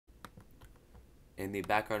In the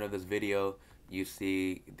background of this video, you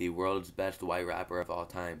see the world's best white rapper of all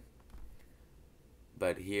time.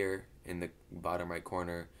 But here, in the bottom right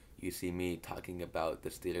corner, you see me talking about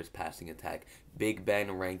the Steelers' passing attack. Big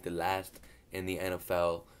Ben ranked last in the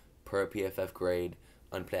NFL per PFF grade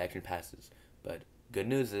on play action passes. But good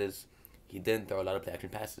news is, he didn't throw a lot of play action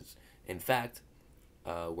passes. In fact,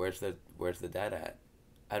 where's the data at?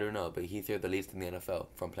 I don't know, but he threw the least in the NFL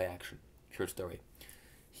from play action. True story.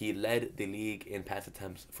 He led the league in pass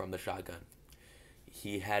attempts from the shotgun.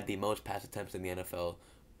 He had the most pass attempts in the NFL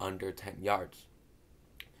under 10 yards.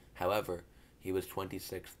 However, he was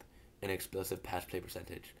 26th in explosive pass play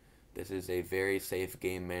percentage. This is a very safe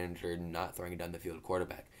game manager, not throwing it down the field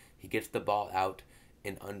quarterback. He gets the ball out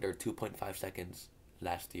in under 2.5 seconds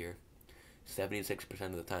last year, 76%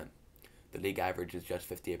 of the time. The league average is just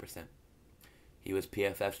 58%. He was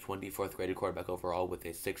PFF's 24th graded quarterback overall with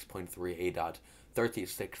a 6.3 ADOT,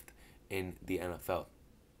 36th in the NFL.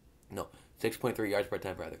 No, 6.3 yards per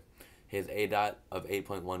attempt rather. His ADOT of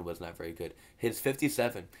 8.1 was not very good. He had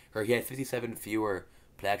 57 fewer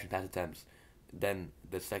play action pass attempts than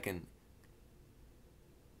the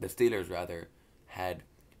Steelers rather had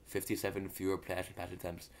 57 fewer play action pass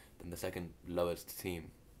attempts than the second lowest team.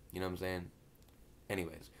 You know what I'm saying?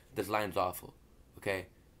 Anyways, this line's awful. Okay?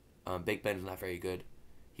 Big Ben's not very good.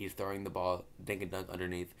 He's throwing the ball, dink and dunk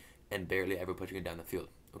underneath, and barely ever pushing it down the field.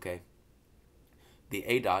 Okay? The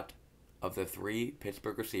ADOT of the three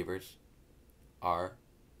Pittsburgh receivers are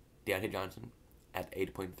Diontae Johnson at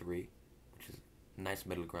 8.3, which is nice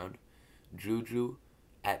middle ground. Juju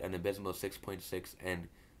at an abysmal 6.6, and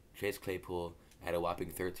Chase Claypool at a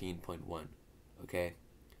whopping 13.1. Okay?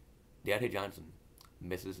 Diontae Johnson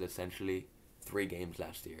misses essentially 3 games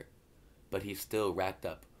last year, but he still racked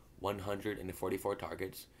up 144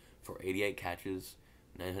 targets for 88 catches,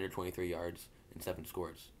 923 yards, and 7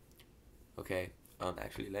 scores. Okay?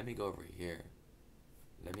 Actually, let me go over here.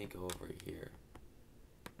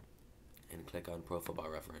 And click on Pro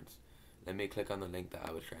Football Reference. Let me click on the link that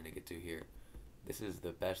I was trying to get to here. This is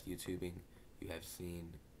the best YouTubing you have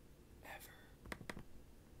seen ever.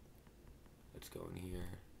 Let's go in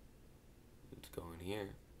here.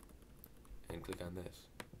 And click on this.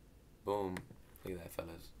 Boom. Look at that,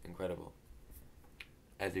 fellas. Incredible.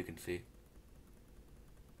 As you can see.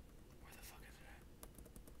 Where the fuck is it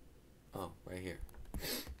at? Oh, right here.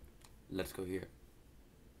 Let's go here.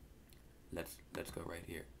 Let's go right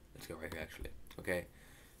here. Let's go right here, actually. Okay.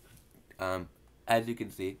 As you can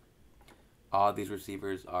see, all these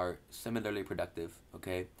receivers are similarly productive,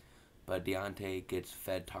 okay? But Diontae gets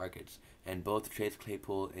fed targets. And both Chase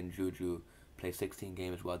Claypool and Juju play 16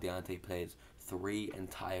 games while Diontae plays 3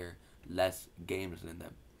 entire less games than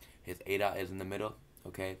them. His ADOT is in the middle,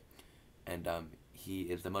 okay? And he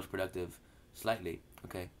is the most productive slightly,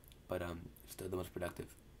 okay? But still the most productive.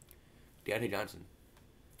 Diontae Johnson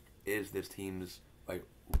is this team's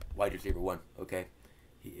wide receiver 1, okay?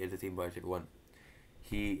 He is the team wide receiver 1.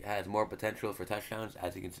 He has more potential for touchdowns,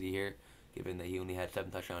 as you can see here, given that he only had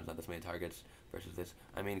 7 touchdowns, not this many targets, versus this.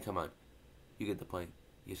 I mean, come on. You get the point.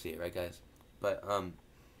 You see it, right, guys? But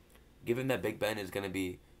given that Big Ben is going to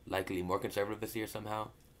be likely more conservative this year somehow,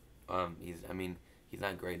 he's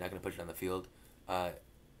not great, not going to push it on the field.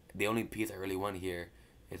 The only piece I really want here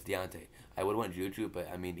is Diontae. I would want Juju, but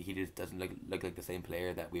I mean, he just doesn't look like the same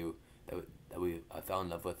player that we fell in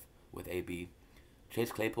love with AB.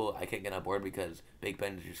 Chase Claypool, I can't get on board because Big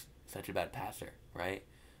Ben is just such a bad passer, right?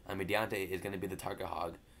 I mean, Diontae is going to be the target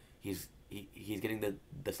hog. He's getting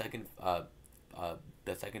the second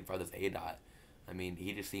farthest ADOT. I mean,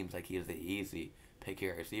 he just seems like he is the easy pick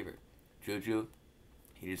here receiver. Juju,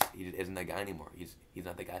 he just isn't that guy anymore. He's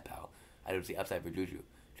not the guy, pal. I don't see upside for Juju.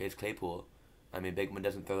 Chase Claypool, I mean, Big Ben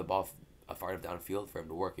doesn't throw the ball far enough downfield for him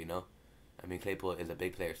to work, you know? I mean, Claypool is a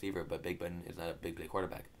big play receiver, but Big Ben is not a big play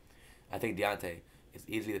quarterback. I think Diontae is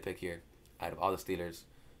easily the pick here out of all the Steelers.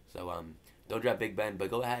 So, don't draft Big Ben, but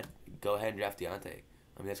go ahead and draft Diontae.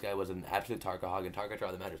 I mean, this guy was an absolute target hog, and targets are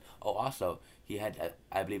all that matters. Oh, also, he had,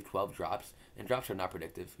 I believe, 12 drops, and drops are not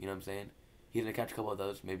predictive, you know what I'm saying? He's going to catch a couple of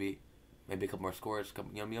those, maybe a couple more scores, you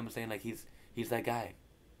know what I'm saying? Like, he's that guy.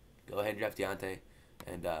 Go ahead and draft Diontae,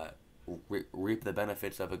 and reap the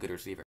benefits of a good receiver.